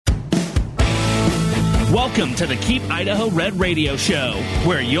Welcome to the Keep Idaho Red radio show,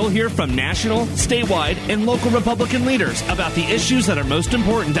 where you'll hear from national, statewide, and local Republican leaders about the issues that are most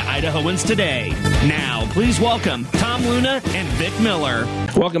important to Idahoans today. Now, please welcome Tom Luna and Vic Miller.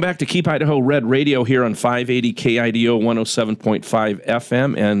 Welcome back to Keep Idaho Red radio here on 580 KIDO 107.5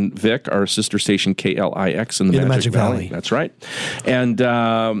 FM, and Vic, our sister station KLIX in the Magic Valley. That's right. And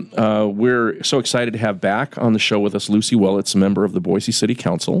we're so excited to have back on the show with us Luci Willits, a member of the Boise City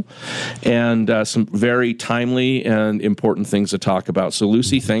Council, and some very timely and important things to talk about. So,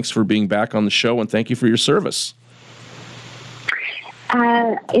 Luci, thanks for being back on the show, and thank you for your service.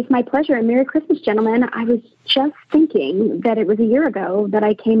 It's my pleasure, and Merry Christmas, gentlemen. I was just thinking that it was a year ago that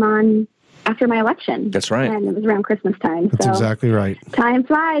I came on after my election. That's right. And it was around Christmas time. That's exactly right. Time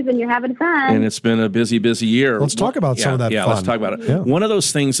flies and you're having fun. And it's been a busy, busy year. Let's talk about some of that fun. Yeah, let's talk about it. Yeah. One of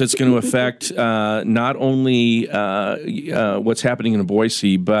those things that's going to affect not only what's happening in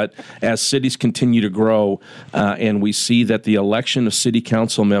Boise, but as cities continue to grow and we see that the election of city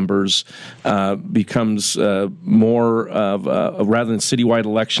council members becomes more of, rather than citywide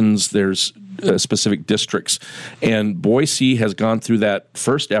elections, there's specific districts. And Boise has gone through that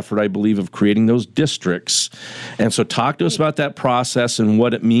first effort, I believe, of creating those districts. And so talk to us about that process and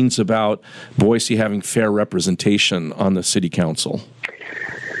what it means about Boise having fair representation on the city council.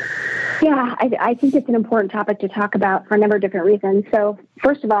 Yeah, I think it's an important topic to talk about for a number of different reasons. So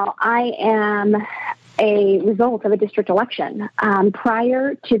first of all, I am a result of a district election.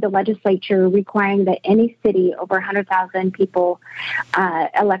 Prior to the legislature requiring that any city over 100,000 people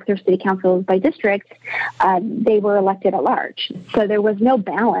elect their city councils by district, they were elected at large. So there was no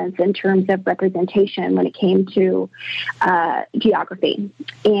balance in terms of representation when it came to geography.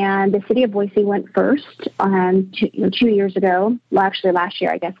 And the city of Boise went first 2 years ago. Well, actually last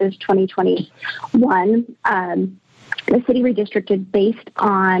year, I guess, is 2021. The city redistricted based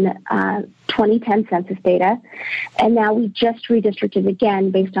on 2010 census data, and now we just redistricted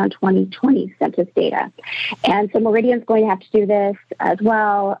again based on 2020 census data. And so Meridian's going to have to do this as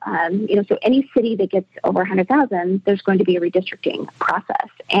well. So any city that gets over 100,000, there's going to be a redistricting process.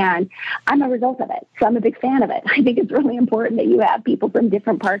 And I'm a result of it, so I'm a big fan of it. I think it's really important that you have people from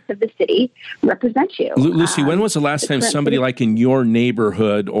different parts of the city represent you. Luci, when was the last time somebody like in your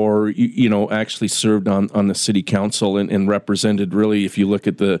neighborhood or, actually served on the city council and represented, really, if you look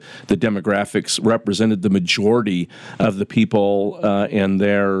at the demographics, represented the majority of the people and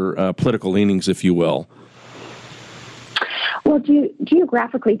their political leanings, if you will? Well,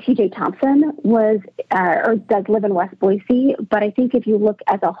 geographically, T.J. Thompson does live in West Boise, but I think if you look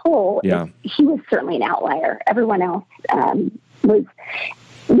as a whole, he was certainly an outlier. Everyone else was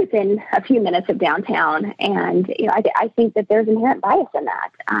within a few minutes of downtown, and I think that there's inherent bias in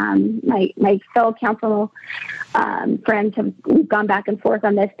that. My fellow council friends we've gone back and forth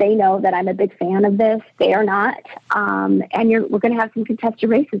on this. They know that I'm a big fan of this. They are not, and we're going to have some contested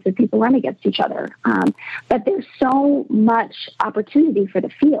races if people run against each other. But there's so much opportunity for the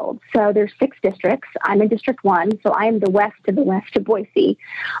field. So there's 6 districts. I'm in District 1, so I am the west of Boise.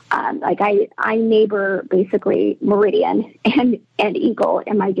 I neighbor basically Meridian and Eagle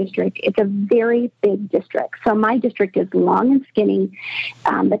in my district. It's a very big district. So my district is long and skinny.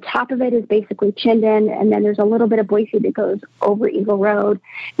 The top of it is basically Chinden, and then there's a little bit of Boise that goes over Eagle Road.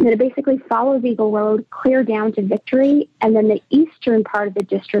 And then it basically follows Eagle Road clear down to Victory, and then the eastern part of the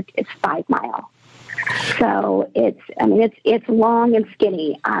district is 5 Mile. So it's long and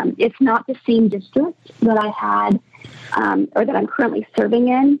skinny. It's not the same district that I had or that I'm currently serving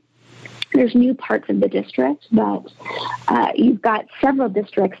in. There's new parts of the district, but you've got several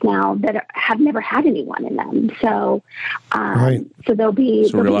districts now that have never had anyone in them. So, so there'll be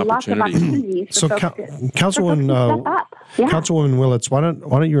lots of opportunities. So, Councilwoman Willits, why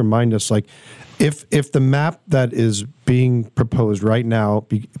don't you remind us, if the map that is being proposed right now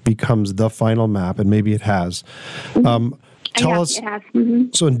becomes the final map, and maybe it has, tell us. It has. Mm-hmm.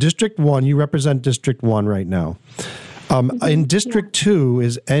 So, in District 1, you represent District 1 right now. In District 2,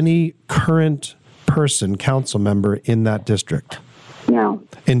 is any current council member in that district? No.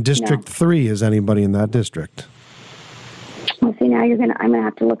 In District 3, is anybody in that district? Well, see, now I'm going to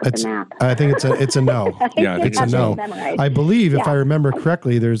have to look at the map. I think it's a no. Yeah, it's a no. I believe, if I remember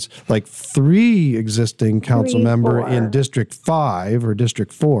correctly, there's 3 existing council member in District 5 or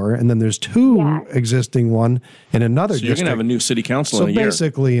District 4, and then there's 2 existing one in another district. So you're going to have a new city council in a year. So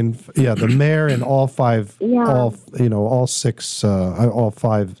basically, the mayor and all 5, all 6, all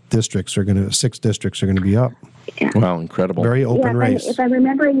 5 districts are 6 districts are going to be up. Yeah. Wow, incredible. Very open race. If I'm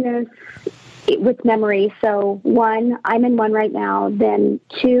remembering this with memory, so 1, I'm in 1 right now, then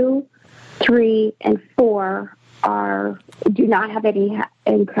 2, 3, and 4 do not have any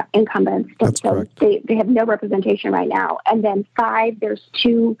incumbents. That's correct. They have no representation right now. And then 5, there's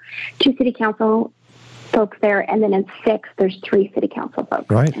two city council folks there, and then in 6, there's 3 city council folks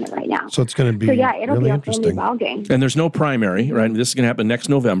in it right now. So it's going to be it'll really be a interesting. whole new ballgame. And there's no primary, right? This is going to happen next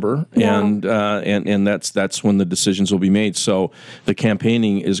November, and that's when the decisions will be made. So the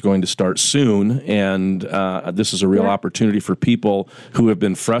campaigning is going to start soon, and this is a real opportunity for people who have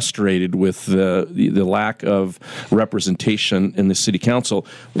been frustrated with the lack of representation in the city council.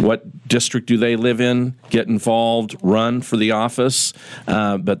 What district do they live in? Get involved, run for the office.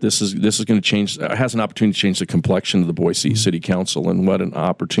 But this is going to change. Has an opportunity to change the complexion of the Boise City Council, and what an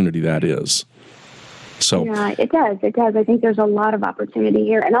opportunity that is. So yeah, it does. I think there's a lot of opportunity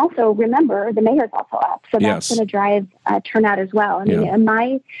here, and also remember the mayor's also up, so that's going to drive turnout as well. I mean, in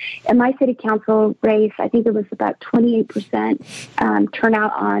my city council race, I think it was about 28%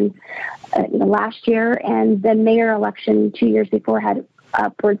 turnout on last year, and the mayor election 2 years before had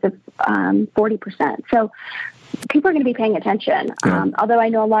upwards of 40%. So people are going to be paying attention. Although I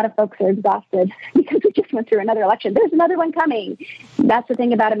know a lot of folks are exhausted because we just went through another election. There's another one coming. That's the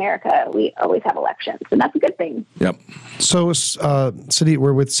thing about America. We always have elections, and that's a good thing. Yep. So,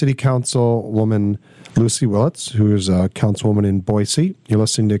 we're with City Councilwoman Luci Willits, who is a councilwoman in Boise. You're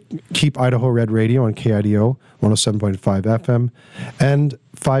listening to Keep Idaho Red Radio on KIDO 107.5 FM and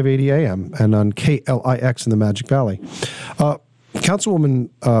 580 AM, and on KLIX in the Magic Valley. Councilwoman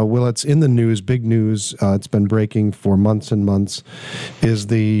Willits, in the news, big news, it's been breaking for months and months, is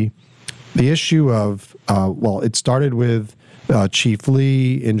the issue of, it started with Chief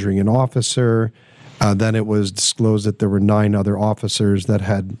Lee injuring an officer. Then it was disclosed that there were 9 other officers that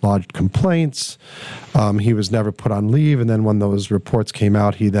had lodged complaints. He was never put on leave, and then when those reports came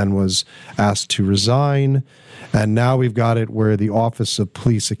out, he then was asked to resign. And now we've got it where the Office of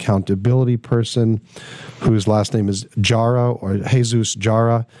Police Accountability person, whose last name is Jara, or Jesus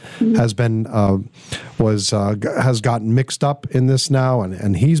Jara, has been has gotten mixed up in this now,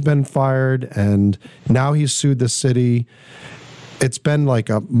 and he's been fired, and now he's sued the city. It's been like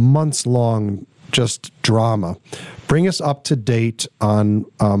a months-long just drama. Bring us up to date on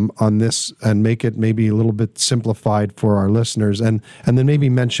this, and make it maybe a little bit simplified for our listeners, and then maybe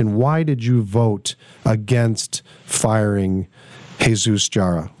mention, why did you vote against firing Jesus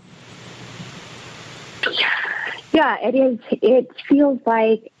Jara? Yeah, it is. It feels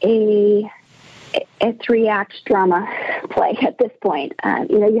like a 3-act drama play at this point.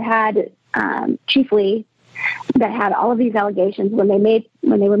 You had Chief Lee that had all of these allegations when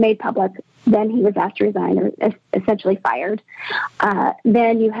they were made public. Then he was asked to resign, or essentially fired.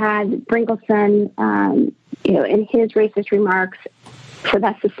 Then you had Bringleson, in his racist remarks. So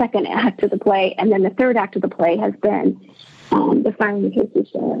that's the second act of the play, and then the third act of the play has been the firing of Jesus.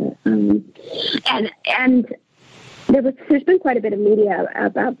 And there's been quite a bit of media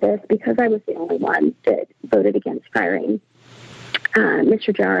about this, because I was the only one that voted against firing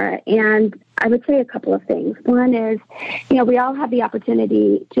Mr. Jara. And I would say a couple of things. One is, we all have the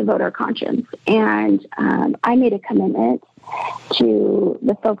opportunity to vote our conscience. And I made a commitment to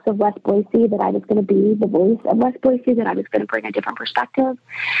the folks of West Boise that I was going to be the voice of West Boise, that I was going to bring a different perspective,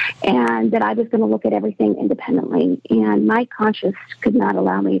 and that I was going to look at everything independently. And my conscience could not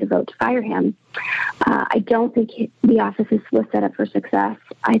allow me to vote to fire him. I don't think the office was set up for success.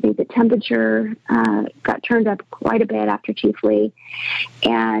 I think the temperature got turned up quite a bit after Chief Lee,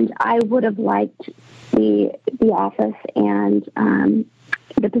 and I would have liked the office and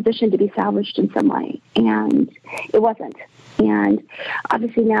the position to be salvaged in some way, and it wasn't. And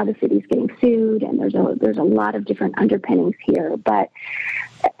obviously now the city's getting sued, and there's a lot of different underpinnings here. But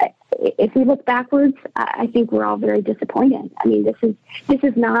if we look backwards, I think we're all very disappointed. I mean, this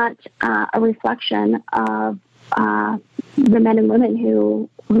is not a reflection of the men and women who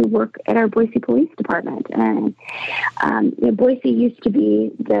work at our Boise Police Department. And Boise used to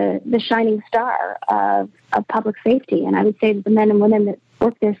be the shining star of public safety, and I would say that the men and women that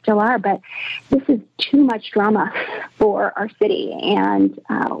work there still are, but this is too much drama for our city, and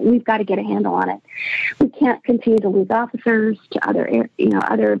we've got to get a handle on it. We can't continue to lose officers to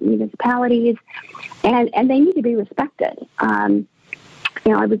other municipalities, and they need to be respected. I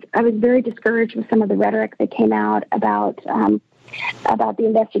was very discouraged with some of the rhetoric that came out about the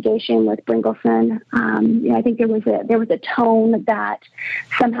investigation with Bringleson. I think there was a tone that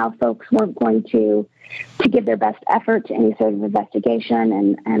somehow folks weren't going to give their best effort to any sort of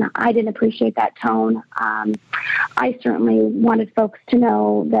investigation, and I didn't appreciate that tone. I certainly wanted folks to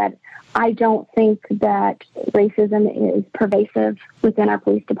know that I don't think that racism is pervasive within our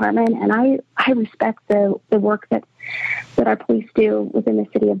police department, and I respect the work that that our police do within the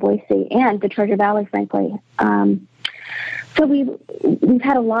city of Boise and the Treasure Valley, frankly. So we've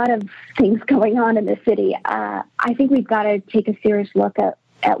had a lot of things going on in the city. I think we've got to take a serious look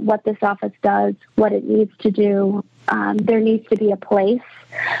at what this office does, what it needs to do. There needs to be a place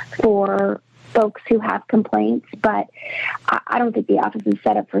for folks who have complaints, but I don't think the office is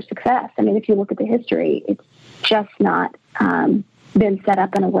set up for success. I mean, if you look at the history, it's just not been set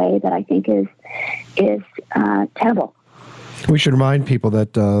up in a way that I think is tenable. We should remind people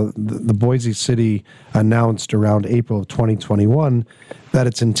that the Boise City announced around April of 2021 that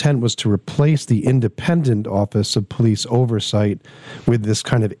its intent was to replace the independent Office of Police Oversight with this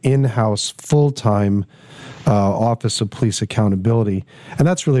kind of in-house, full-time Office of Police Accountability. And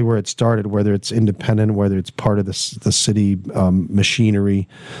that's really where it started, whether it's independent, whether it's part of the city machinery,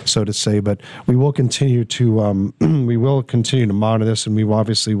 so to say. But we will continue to monitor this, and we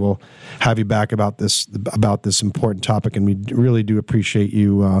obviously will have you back about this important topic. And we really do appreciate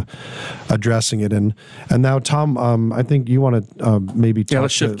you addressing it. And now, Tom, I think you want to maybe talk. Yeah,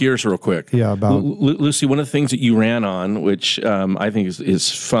 let's shift gears real quick. Yeah, about Lucy. One of the things that you ran on, which I think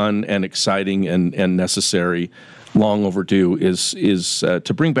is fun and exciting and necessary, long overdue, is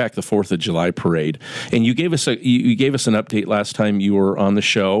to bring back the 4th of July parade. And you gave us an update last time you were on the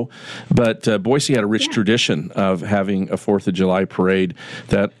show, but Boise had a rich tradition of having a 4th of July parade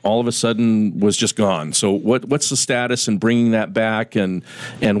that all of a sudden was just gone. So what's the status in bringing that back, and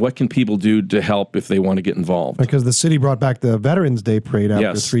what can people do to help if they want to get involved? Because the city brought back the Veterans Day parade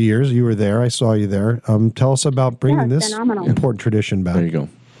after 3 years. You were there. I saw you there. Tell us about bringing this important tradition back. There you go.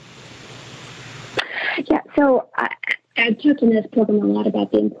 Yeah, so I've talked in this program a lot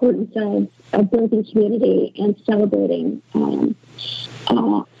about the importance of building community and celebrating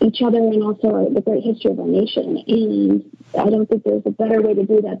each other, and also the great history of our nation. And I don't think there's a better way to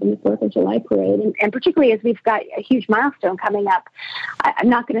do that than the 4th of July parade. And particularly as we've got a huge milestone coming up, I'm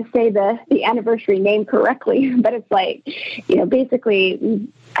not going to say the anniversary name correctly, but it's like, basically,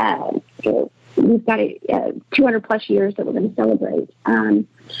 we've got 200 plus years that we're going to celebrate.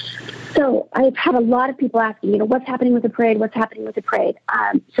 So I've had a lot of people asking, what's happening with the parade? What's happening with the parade?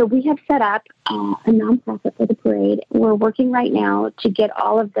 So we have set up a nonprofit for the parade. We're working right now to get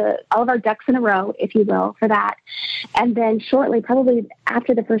all of our ducks in a row, if you will, for that. And then shortly, probably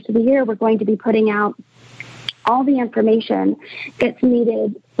after the first of the year, we're going to be putting out all the information that's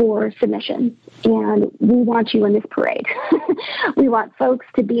needed for submissions. And we want you in this parade. We want folks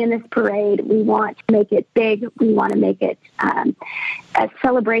to be in this parade. We want to make it big. We want to make it a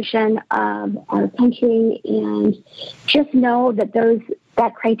celebration of our country. And just know that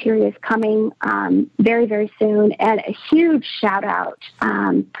that criteria is coming very, very soon. And a huge shout out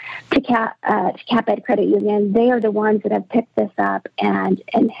to Cap Ed Credit Union. They are the ones that have picked this up and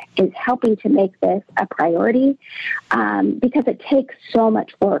is helping to make this a priority because it takes so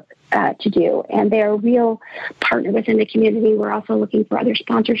much work to do. And they're a real partner within the community. We're also looking for other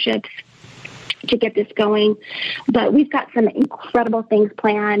sponsorships to get this going. But we've got some incredible things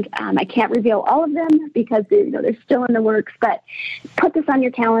planned. I can't reveal all of them because they're still in the works, but put this on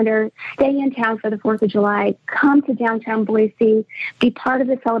your calendar. Stay in town for the 4th of July. Come to downtown Boise. Be part of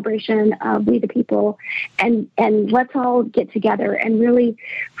the celebration of We the People, and let's all get together and really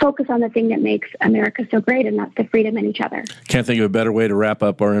focus on the thing that makes America so great, and that's the freedom in each other. Can't think of a better way to wrap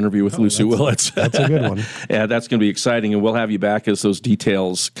up our interview with Luci Willits. That's a good one. Yeah, that's going to be exciting, and we'll have you back as those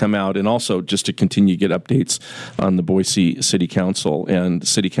details come out, and also just to continue to get updates on the Boise City Council. And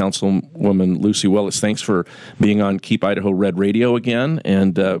City Councilwoman Luci Willits, thanks for being on Keep Idaho Red Radio again,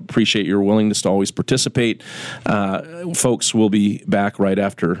 and appreciate your willingness to always participate. Folks, we'll be back right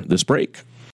after this break.